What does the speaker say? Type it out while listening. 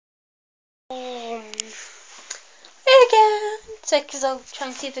Again. So, because I'll try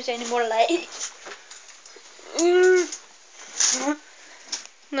and see if there's any more light.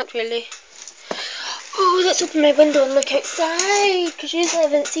 Not really. Oh, let's open my window and look outside, because you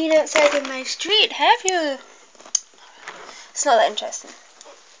haven't seen outside in my street, have you? It's not that interesting.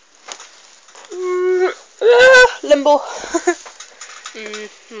 Limbo.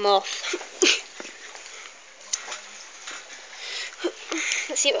 Moth.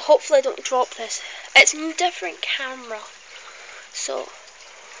 Let's see, hopefully I don't drop this. It's a different camera. So,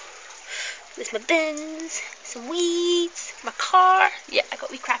 there's my bins, some weeds, my car. Yeah, I got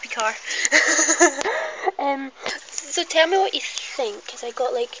a wee crappy car. So tell me what you think, because I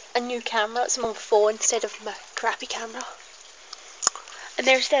got like a new camera. It's on my phone instead of my crappy camera. And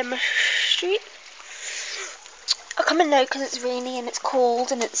there's my street. I'll come in now because it's rainy and it's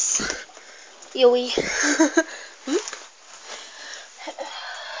cold and it's yoey.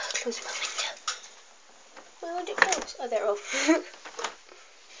 Close my window. Why would it close? Oh, there. Oh.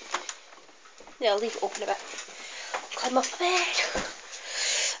 Yeah, I'll leave it open a bit. Climb off the bed.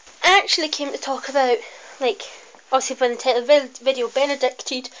 I actually came to talk about, like, obviously by the title of the video,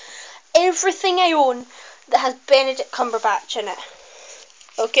 Benedicted. Everything I own that has Benedict Cumberbatch in it.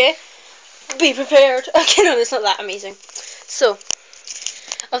 Okay? Be prepared. Okay, no, it's not that amazing. So,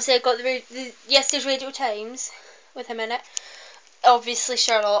 obviously I got the yesterday's Radio Times with him in it. Obviously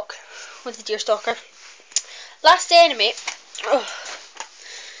Sherlock with the Deerstalker. Last Enemy. Oh,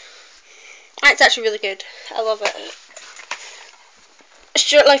 it's actually really good. I love it.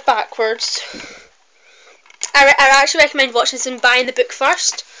 Short Life Backwards. I actually recommend watching this and buying the book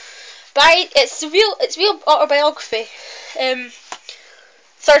first. It's real autobiography.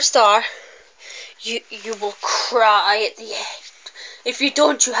 3rd star. You will cry at the end. If you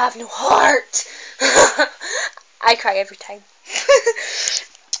don't, you have no heart. I cry every time.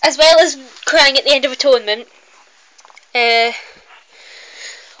 As well as crying at the end of Atonement.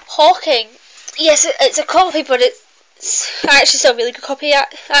 Hawking. Yes, it's a copy, but it's actually still a really good copy.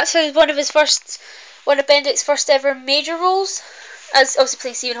 That's one of Benedict's first ever major roles, as obviously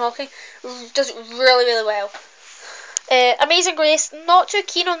plays Stephen Hawking. Does it really, really well. Amazing Grace, not too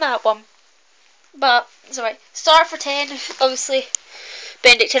keen on that one, but it's alright. Star for 10, obviously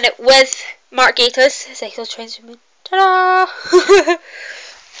Benedict in it with Mark Gatiss, Sexual Transhuman. Ta-da!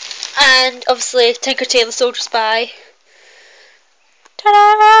 And obviously Tinker Tailor Soldier Spy.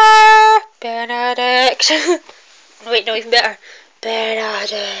 Ta-da! Benedict. Wait, no, even better.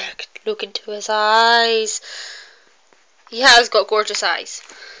 Benedict. Look into his eyes. He has got gorgeous eyes.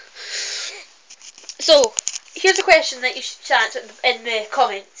 So, here's a question that you should answer in the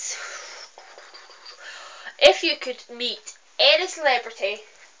comments. If you could meet any celebrity,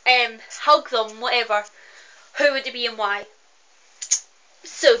 hug them, whatever, who would it be and why?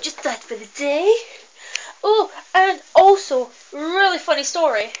 So, just that for the day. Oh, and also, really funny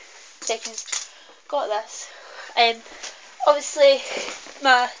story. Seconds. Got this. Obviously,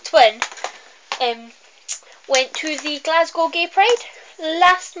 my twin went to the Glasgow Gay Pride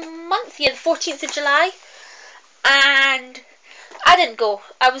last month, yeah, the 14th of July, and I didn't go.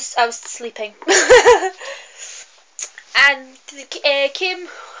 I was sleeping, and came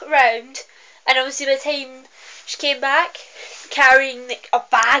round, and obviously by the time she came back, carrying like a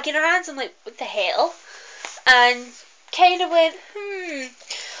bag in her hands, I'm like, what the hell? And kind of went,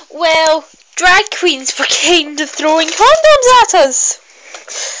 well, drag queens were kind of throwing condoms at us.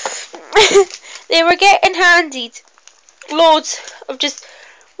 They were getting handed loads of just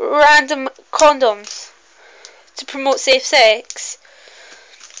random condoms to promote safe sex.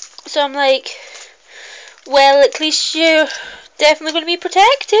 So I'm like, well, at least you're definitely going to be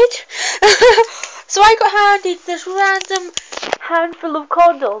protected. So I got handed this random handful of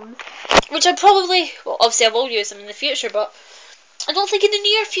condoms, which I probably, well, obviously I will use them in the future, but I don't think in the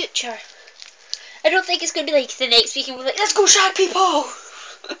near future. I don't think it's going to be like the next week and we're like, let's go shag people.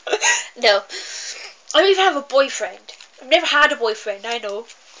 No. I don't even have a boyfriend. I've never had a boyfriend, I know.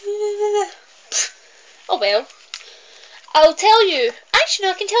 Oh well. I'll tell you. Actually,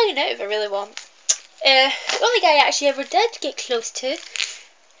 no, I can tell you now if I really want. The only guy I actually ever did get close to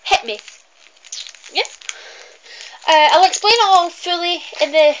hit me. Yeah. I'll explain it all fully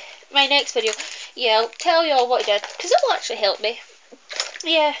in my next video. Yeah, I'll tell you all what he did, because it will actually help me.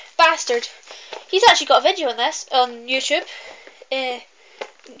 Yeah, bastard. He's actually got a video on this on YouTube.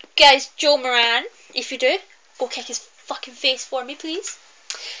 Guys, Joe Moran, if you do, go kick his fucking face for me, please.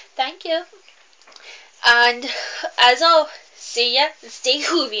 Thank you. And as all, see ya and stay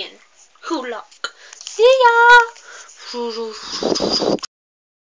Hoovian. Hoolock. See ya.